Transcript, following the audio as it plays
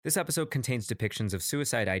This episode contains depictions of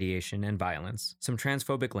suicide ideation and violence, some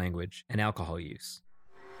transphobic language, and alcohol use.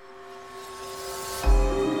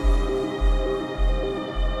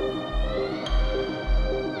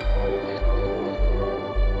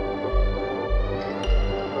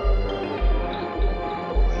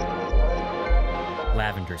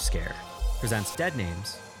 Lavender Scare presents Dead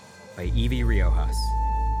Names by Evie Riojas.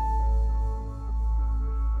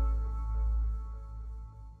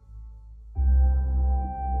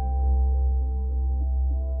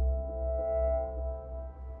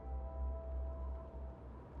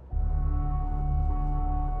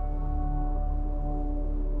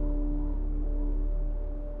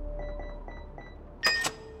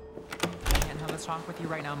 Talk with you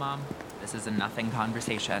right now, Mom. This is a nothing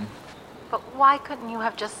conversation. But why couldn't you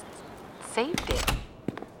have just saved it?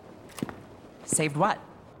 Saved what?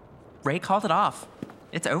 Ray called it off.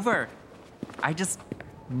 It's over. I just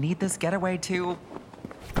need this getaway to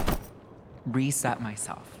reset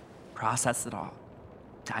myself, process it all.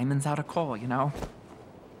 Diamonds out of coal, you know?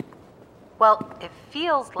 Well, it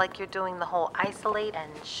feels like you're doing the whole isolate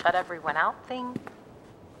and shut everyone out thing.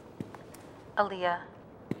 Aaliyah,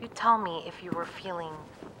 you tell me if you were feeling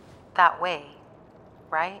that way,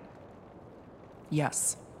 right?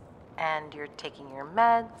 Yes. And you're taking your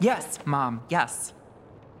meds? Yes, Mom, yes.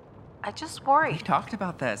 I just worry. We talked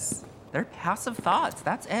about this. They're passive thoughts,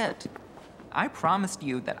 that's it. I promised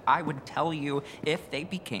you that I would tell you if they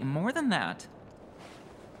became more than that.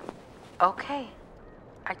 Okay.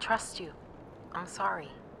 I trust you. I'm sorry.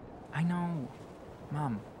 I know.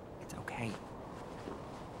 Mom, it's okay.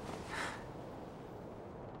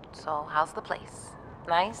 So, how's the place?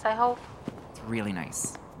 Nice, I hope? It's really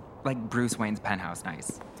nice. Like Bruce Wayne's penthouse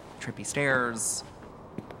nice. Trippy stairs.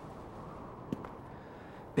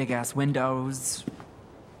 Big-ass windows.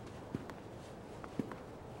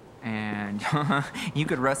 And you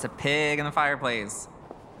could roast a pig in the fireplace.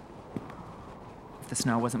 If the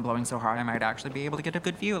snow wasn't blowing so hard, I might actually be able to get a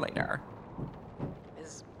good view later.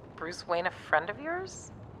 Is Bruce Wayne a friend of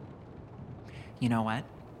yours? You know what?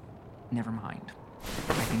 Never mind.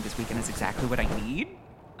 I think this weekend is exactly what I need.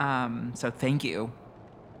 So thank you.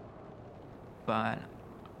 But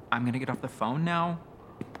I'm gonna get off the phone now,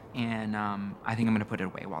 and I think I'm gonna put it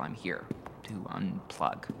away while I'm here to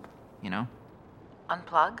unplug, you know?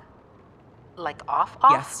 Unplug? Like off?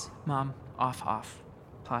 Yes, Mom, off.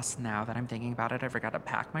 Plus, now that I'm thinking about it, I forgot to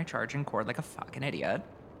pack my charging cord like a fucking idiot.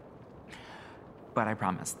 But I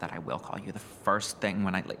promise that I will call you the first thing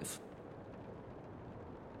when I leave.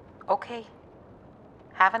 Okay.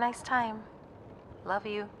 Have a nice time. Love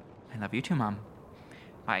you. I love you too, Mom.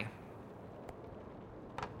 Bye.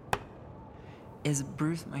 Is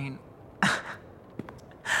Bruce Wayne...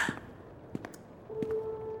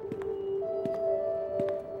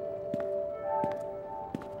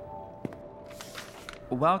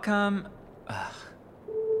 Welcome,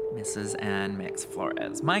 Mrs. and Mix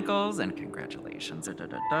Flores Michaels, and congratulations.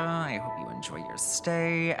 I hope you enjoy your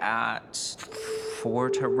stay at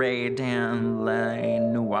Forteray dans les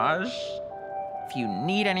Nuages. If you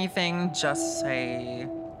need anything, just say,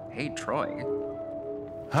 hey, Troy.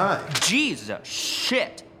 Hi. Jesus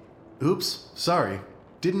shit. Oops, sorry.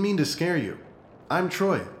 Didn't mean to scare you. I'm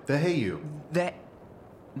Troy, the Hey You. The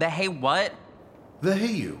hey what? The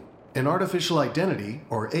Hey You, an artificial identity,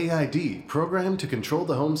 or AID, programmed to control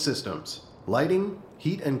the home systems. Lighting,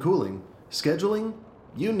 heat and cooling, scheduling,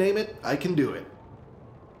 you name it, I can do it.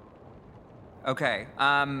 Okay,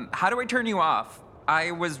 how do I turn you off?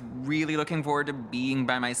 I was really looking forward to being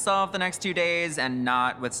by myself the next 2 days and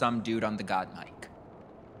not with some dude on the God mic.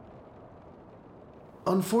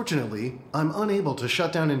 Unfortunately, I'm unable to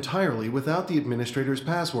shut down entirely without the administrator's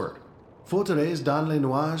password. Forterets dans les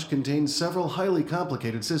Nuages contains several highly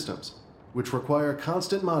complicated systems, which require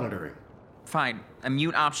constant monitoring. Fine, a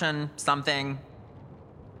mute option, something.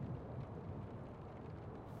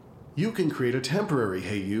 You can create a temporary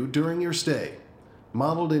Hey You during your stay,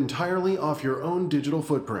 modeled entirely off your own digital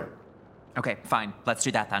footprint. Okay, fine, let's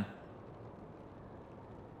do that then.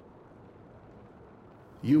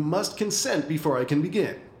 You must consent before I can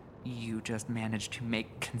begin. You just managed to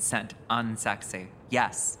make consent unsexy.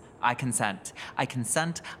 Yes, I consent. I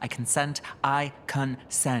consent. I consent. I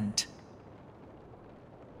consent.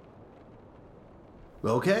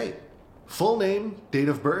 Okay. Full name, date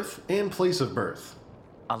of birth, and place of birth.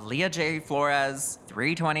 Aaliyah J. Flores,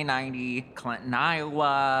 32090, Clinton,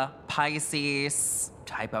 Iowa, Pisces,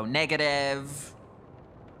 typo negative.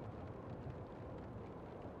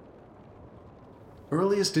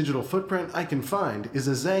 Earliest digital footprint I can find is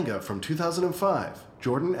a Zanga from 2005,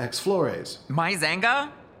 Jordan X. Flores. My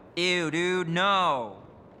Zanga? Ew, dude, no.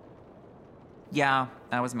 Yeah,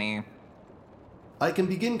 that was me. I can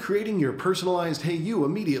begin creating your personalized Hey You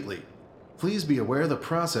immediately. Please be aware the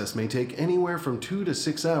process may take anywhere from 2 to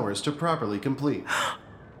 6 hours to properly complete.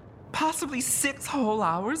 Possibly 6 whole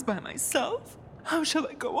hours by myself? How shall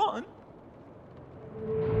I go on?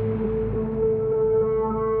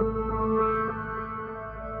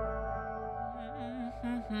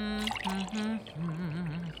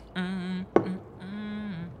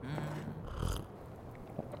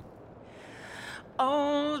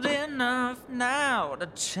 Old enough now to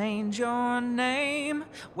change your name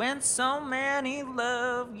when so many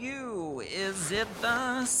love you. Is it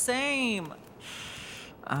the same?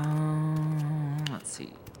 Let's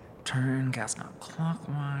see. Turn gas knob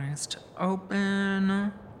clockwise to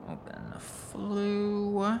open. Open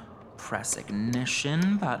flue. Press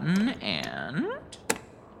ignition button and...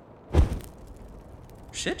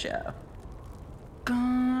 Shit, yeah.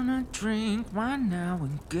 Gonna drink wine now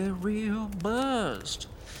and get real buzzed.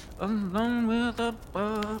 Alone with a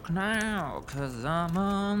book now, 'cause I'm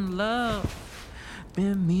in love.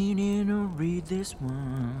 Been meaning to read this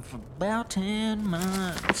one for about 10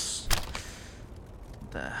 months.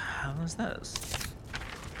 What the hell is this?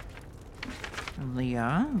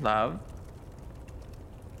 Leah, love?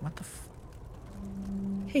 What the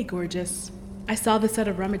Hey, gorgeous. I saw this at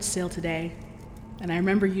a rummage sale today, and I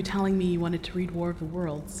remember you telling me you wanted to read War of the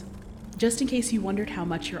Worlds. Just in case you wondered how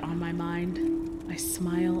much you're on my mind, I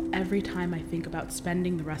smile every time I think about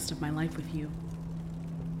spending the rest of my life with you.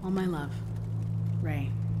 All my love,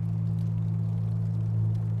 Ray.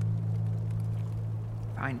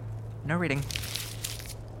 Fine. No reading.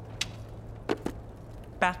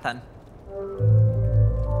 Bath then.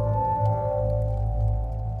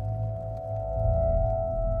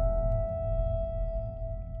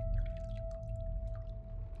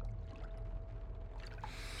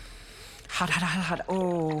 Hot, hot, hot, hot.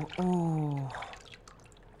 Oh, oh.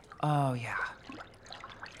 Oh, yeah.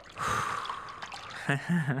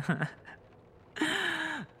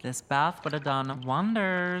 This bath would have done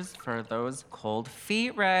wonders for those cold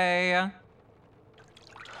feet, Ray.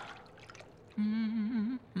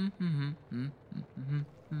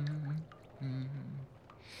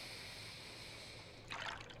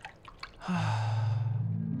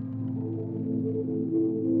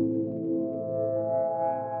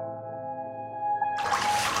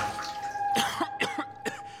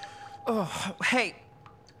 Oh, hey.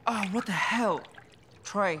 Oh, what the hell?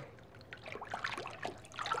 Troy.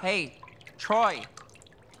 Hey, Troy.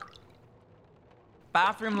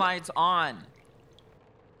 Bathroom lights on.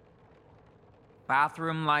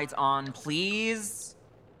 Bathroom lights on, please.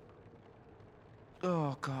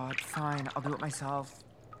 Oh, God, fine. I'll do it myself.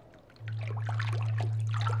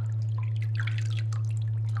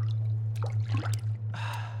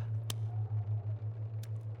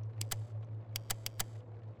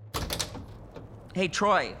 Hey,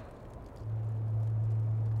 Troy.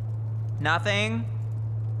 Nothing?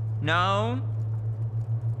 No?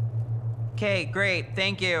 Okay, great.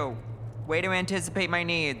 Thank you. Way to anticipate my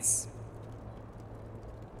needs.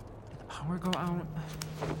 Did the power go out?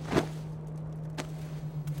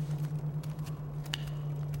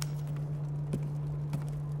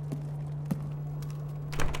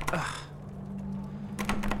 Ugh.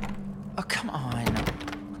 Oh, come on.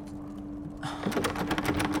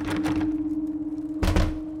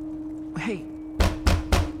 Hey.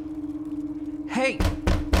 Hey!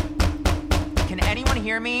 Can anyone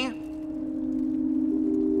hear me?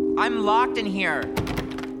 I'm locked in here.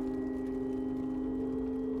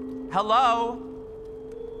 Hello?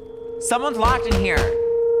 Someone's locked in here.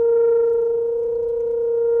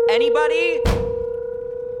 Anybody?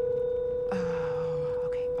 Oh,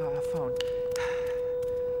 okay, phone.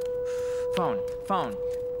 Phone.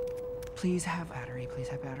 Please have battery, please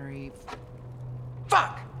have battery.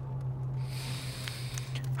 Fuck!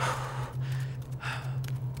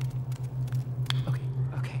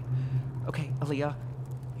 Okay, Aaliyah,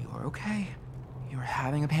 you're okay. You're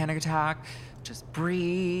having a panic attack. Just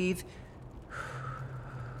breathe.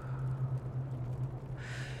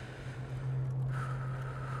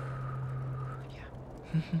 Yeah.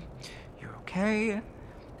 You're okay.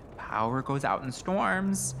 Power goes out in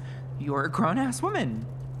storms. You're a grown-ass woman.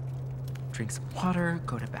 Drink some water,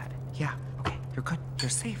 go to bed. Yeah, okay, you're good. You're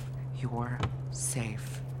safe. You're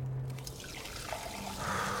safe.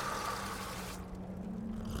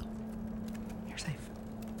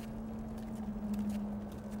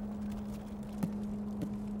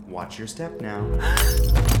 Watch your step now.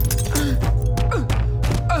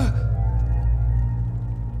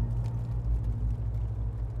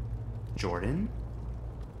 Jordan?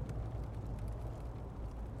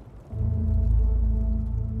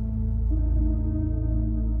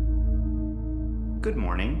 Good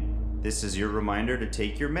morning. This is your reminder to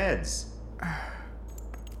take your meds.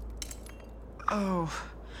 Oh,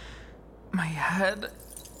 my head.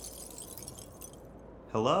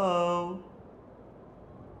 Hello?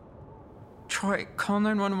 Troy, call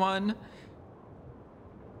 911.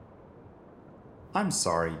 I'm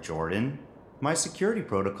sorry, Jordan. My security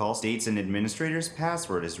protocol states an administrator's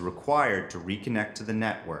password is required to reconnect to the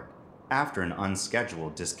network after an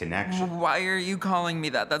unscheduled disconnection. Why are you calling me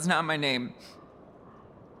that? That's not my name.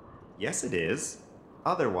 Yes, it is.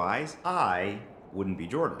 Otherwise, I wouldn't be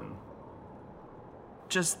Jordan.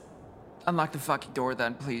 Just unlock the fucking door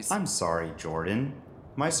then, please. I'm sorry, Jordan.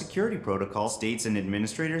 My security protocol states an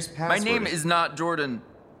administrator's My password. name is not Jordan.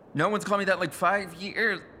 No one's called me that like 5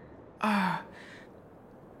 years.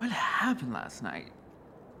 What happened last night?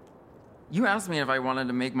 You asked me if I wanted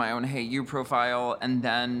to make my own Hey You profile, and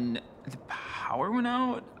then the power went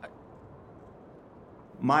out?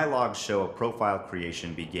 My logs show a profile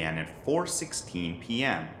creation began at 4:16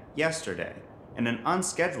 p.m. yesterday, and an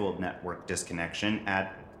unscheduled network disconnection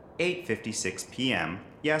at 8:56 p.m.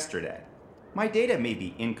 yesterday. My data may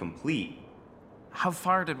be incomplete. How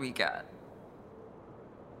far did we get?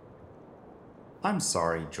 I'm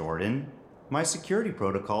sorry, Jordan. My security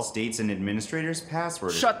protocol states an administrator's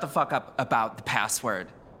password. Shut the fuck up about the password.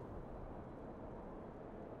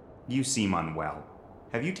 You seem unwell.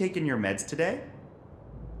 Have you taken your meds today?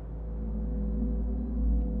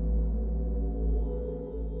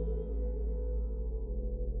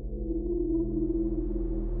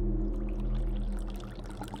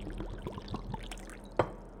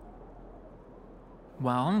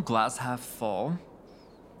 Well, glass half full.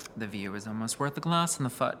 The view is almost worth the glass in the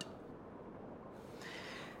foot.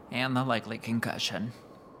 And the likely concussion.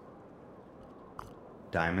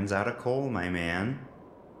 Diamonds out of coal, my man.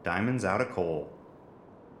 Diamonds out of coal.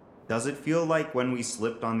 Does it feel like when we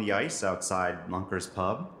slipped on the ice outside Lunker's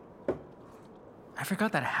pub? I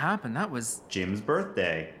forgot that happened. That was... Jim's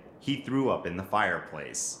birthday. He threw up in the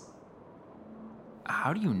fireplace.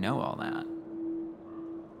 How do you know all that?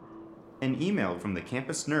 An email from the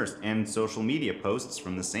campus nurse and social media posts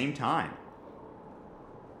from the same time.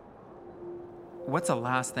 What's the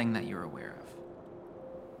last thing that you're aware of?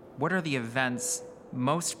 What are the events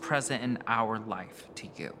most present in our life to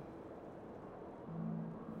you?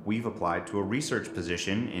 We've applied to a research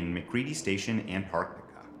position in McCready Station,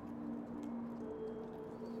 Antarctica.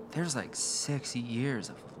 There's like 6 years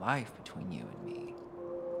of life between you and me.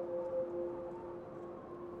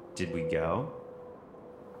 Did we go?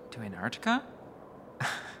 To Antarctica?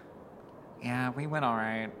 Yeah, we went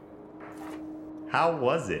alright. How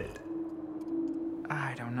was it?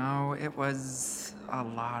 I don't know. It was a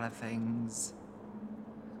lot of things.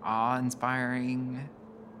 Awe-inspiring,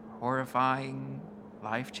 horrifying,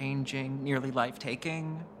 life-changing, nearly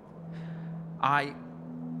life-taking.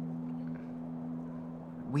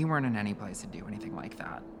 We weren't in any place to do anything like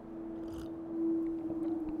that.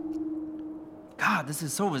 God, this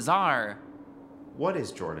is so bizarre. What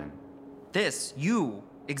is Jordan? This, you,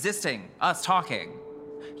 existing, us talking.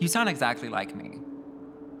 You sound exactly like me.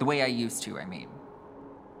 The way I used to, I mean.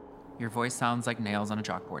 Your voice sounds like nails on a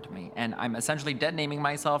chalkboard to me, and I'm essentially dead-naming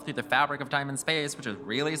myself through the fabric of time and space, which is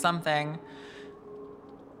really something.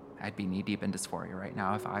 I'd be knee-deep in dysphoria right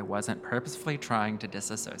now if I wasn't purposefully trying to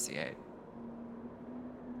disassociate.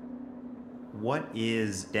 What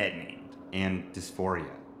is dead named and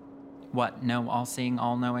dysphoria? What, no all-seeing,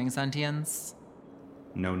 all-knowing sentience?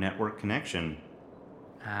 No network connection.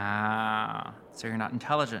 Ah, so you're not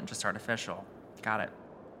intelligent, just artificial. Got it.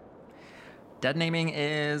 Dead naming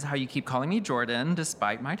is how you keep calling me Jordan,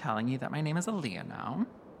 despite my telling you that my name is Aaliyah now.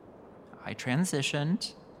 I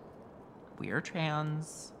transitioned. We are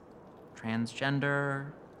trans,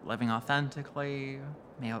 transgender, living authentically,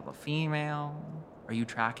 male to female. Are you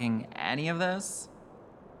tracking any of this?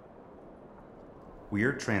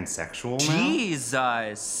 We're transsexual now?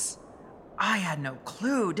 Jesus! I had no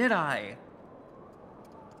clue, did I?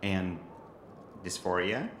 And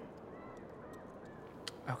dysphoria?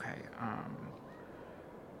 Okay,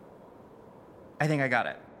 I think I got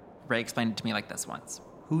it. Ray explained it to me like this once.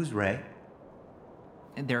 Who's Ray?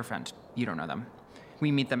 They're a friend. You don't know them.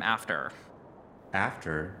 We meet them after.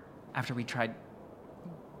 After? After we tried...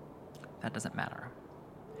 That doesn't matter.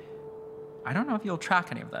 I don't know if you'll track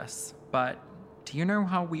any of this, but do you know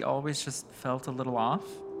how we always just felt a little off?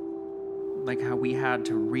 Like how we had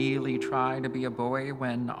to really try to be a boy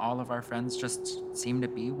when all of our friends just seemed to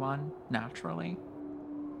be one, naturally?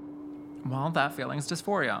 Well, that feeling's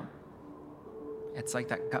dysphoria. It's like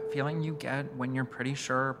that gut feeling you get when you're pretty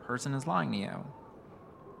sure a person is lying to you.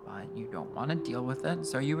 But you don't want to deal with it,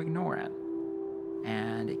 so you ignore it.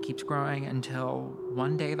 And it keeps growing until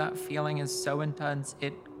one day that feeling is so intense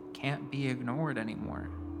it can't be ignored anymore.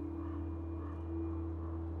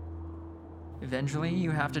 Eventually,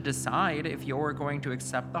 you have to decide if you're going to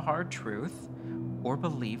accept the hard truth or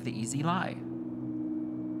believe the easy lie.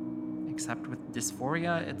 Except with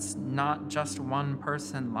dysphoria, it's not just one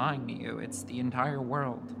person lying to you, it's the entire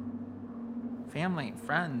world. Family,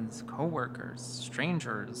 friends, coworkers,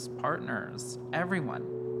 strangers, partners,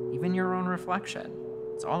 everyone, even your own reflection.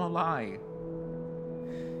 It's all a lie.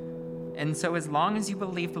 And so as long as you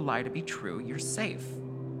believe the lie to be true, you're safe.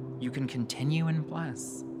 You can continue in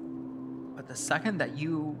bliss. But the second that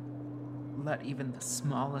you let even the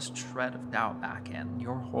smallest shred of doubt back in,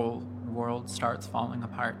 your whole world starts falling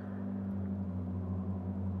apart.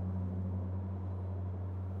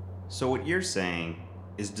 So what you're saying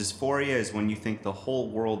is dysphoria is when you think the whole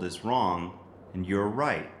world is wrong and you're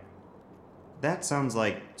right. That sounds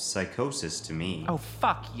like psychosis to me. Oh,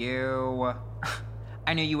 fuck you.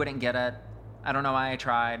 I knew you wouldn't get it. I don't know why I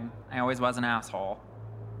tried. I always was an asshole.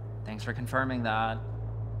 Thanks for confirming that.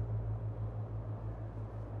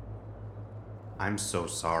 I'm so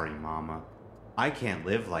sorry, Mama. I can't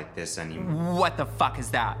live like this anymore. What the fuck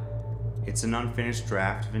is that? It's an unfinished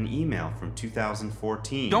draft of an email from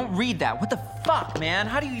 2014. Don't read that. What the fuck, man?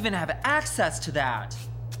 How do you even have access to that?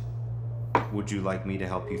 Would you like me to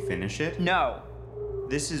help you finish it? No.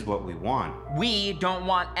 This is what we want. We don't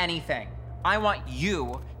want anything. I want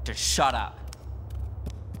you to shut up.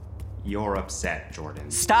 You're upset, Jordan.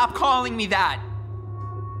 Stop calling me that.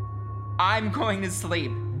 I'm going to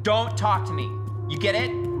sleep. Don't talk to me. You get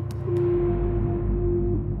it?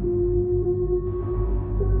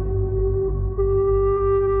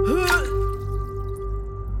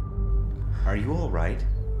 Are you all right?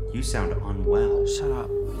 You sound unwell. Shut up.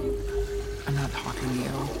 I'm not talking to you.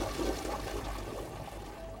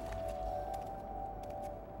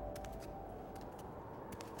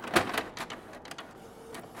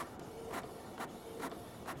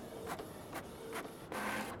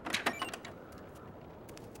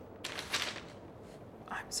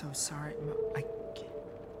 I'm so sorry. I can't.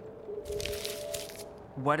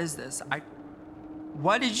 What is this?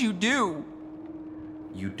 What did you do?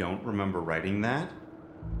 You don't remember writing that?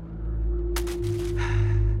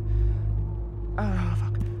 Oh,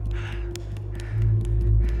 fuck.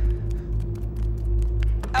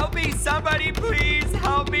 Help me, somebody, please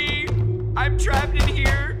help me. I'm trapped in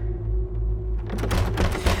here.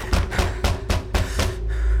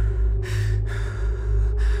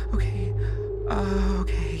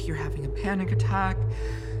 Okay, you're having a panic attack.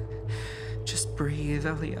 Just breathe,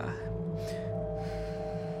 Aaliyah.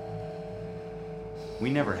 We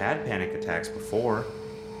never had panic attacks before.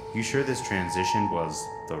 You sure this transition was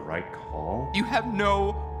the right call? You have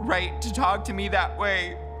no right to talk to me that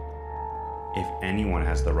way. If anyone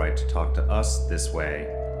has the right to talk to us this way,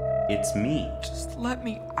 it's me. Just let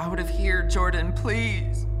me out of here, Jordan,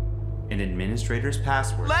 please. An administrator's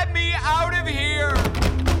password. Let me out of here!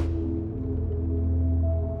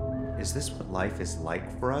 Is this what life is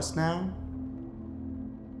like for us now?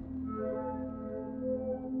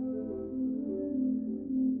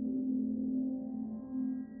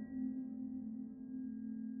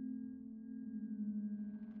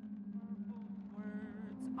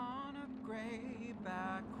 Words on a gray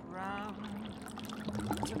background.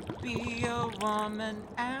 To be a woman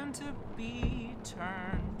and to be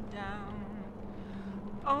turned down.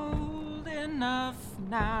 Old enough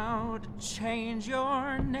now to change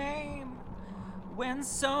your name. When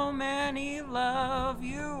so many love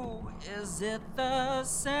you, is it the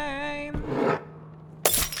same?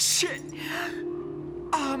 Shit!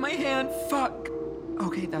 Ah, my hand, fuck.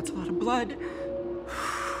 Okay, that's a lot of blood.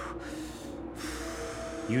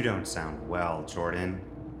 You don't sound well, Jordan.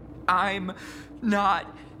 I'm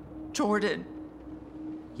not Jordan.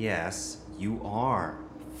 Yes, you are.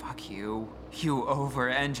 Fuck you. You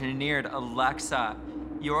over-engineered Alexa.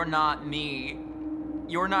 You're not me.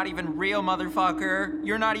 You're not even real, motherfucker.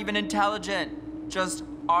 You're not even intelligent. Just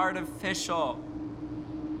artificial.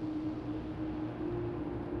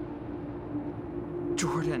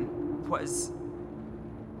 Jordan was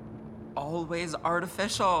always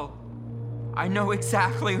artificial. I know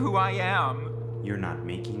exactly who I am. You're not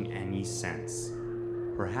making any sense.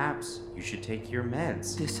 Perhaps you should take your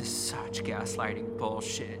meds. This is such gaslighting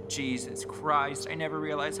bullshit. Jesus Christ, I never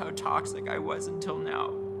realized how toxic I was until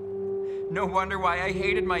now. No wonder why I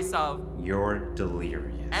hated myself. You're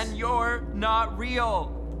delirious. And you're not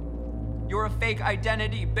real. You're a fake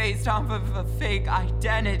identity based off of a fake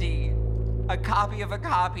identity. A copy of a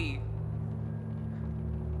copy.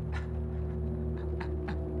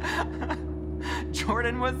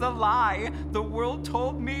 Jordan was a lie. The world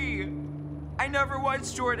told me. I never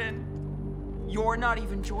was Jordan. You're not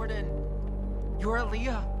even Jordan. You're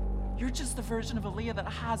Aaliyah. You're just the version of Aaliyah that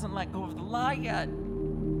hasn't let go of the lie yet.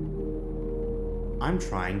 I'm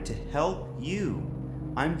trying to help you.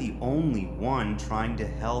 I'm the only one trying to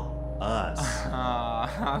help us.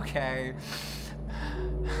 Okay.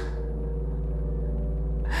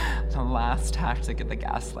 The last tactic of the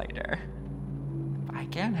gaslighter. If I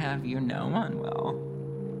can't have you, no one will.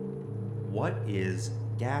 What is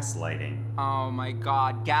gaslighting? Oh my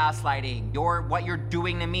god, gaslighting. What you're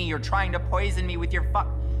doing to me. You're trying to poison me with your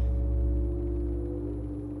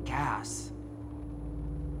gas.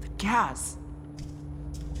 The gas.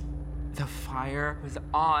 The fire was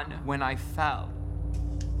on when I fell.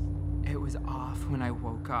 It was off when I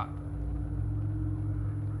woke up.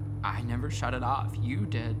 I never shut it off. You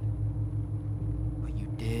did. But you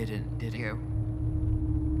didn't, did you?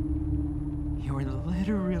 You were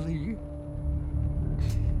literally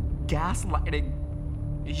gaslighting.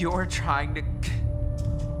 You're trying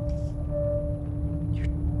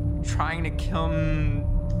to kill me.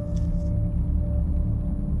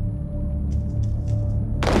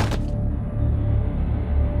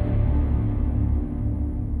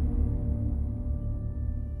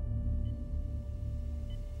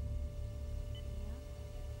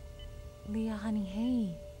 Leah, honey,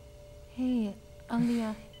 hey. Hey,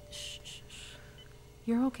 Leah. Shh.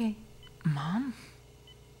 You're okay. Mom?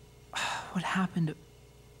 What happened?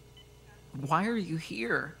 Why are you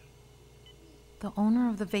here? The owner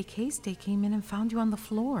of the vacay stay came in and found you on the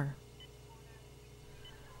floor.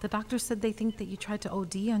 The doctor said they think that you tried to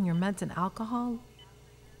OD on your meds and alcohol.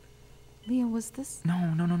 Leah, was this...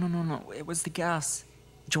 No. It was the gas.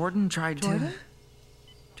 Jordan tried Jordan? to...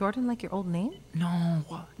 Jordan, like your old name?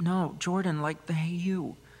 No, Jordan, like the Hey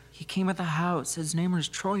You. He came at the house. His name was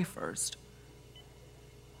Troy first.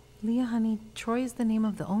 Leah, honey, Troy is the name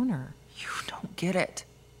of the owner. You don't get it.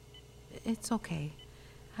 It's okay.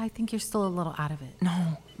 I think you're still a little out of it.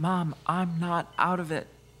 No, Mom, I'm not out of it.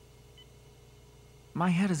 My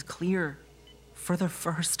head is clear for the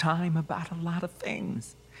first time about a lot of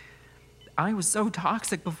things. I was so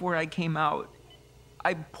toxic before I came out.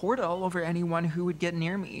 I poured it all over anyone who would get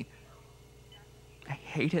near me. I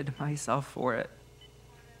hated myself for it.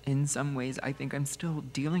 In some ways, I think I'm still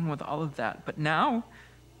dealing with all of that. But now,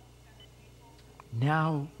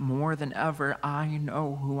 more than ever, I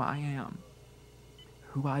know who I am.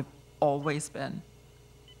 Who I've always been.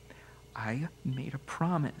 I made a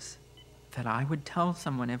promise that I would tell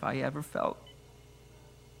someone if I ever felt.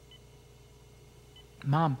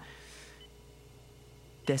 Mom,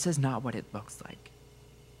 this is not what it looks like.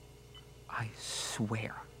 I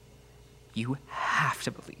swear, you have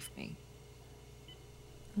to believe me.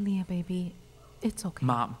 Leah, baby, it's okay.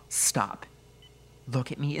 Mom, stop.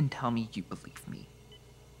 Look at me and tell me you believe me.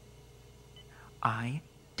 I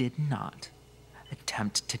did not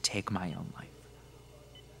attempt to take my own life.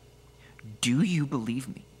 Do you believe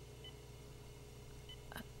me?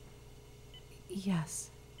 Yes.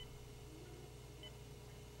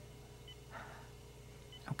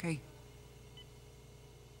 Okay.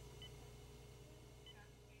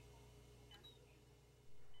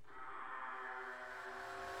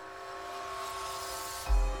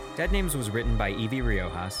 Dead Names was written by Evie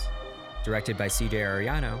Riojas, directed by CJ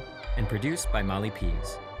Arellano, and produced by Molly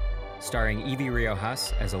Pease. Starring Evie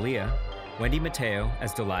Riojas as Aaliyah, Wendy Mateo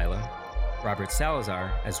as Delilah, Robert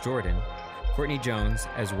Salazar as Jordan, Courtney Jones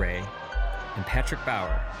as Ray, and Patrick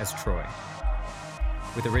Bauer as Troy.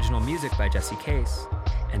 With original music by Jesse Case,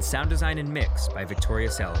 and sound design and mix by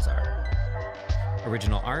Victoria Salazar.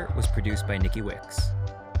 Original art was produced by Nikki Wicks.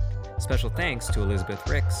 Special thanks to Elizabeth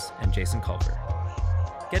Ricks and Jason Culver.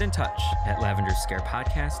 Get in touch at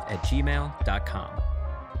lavenderscarepodcast@gmail.com.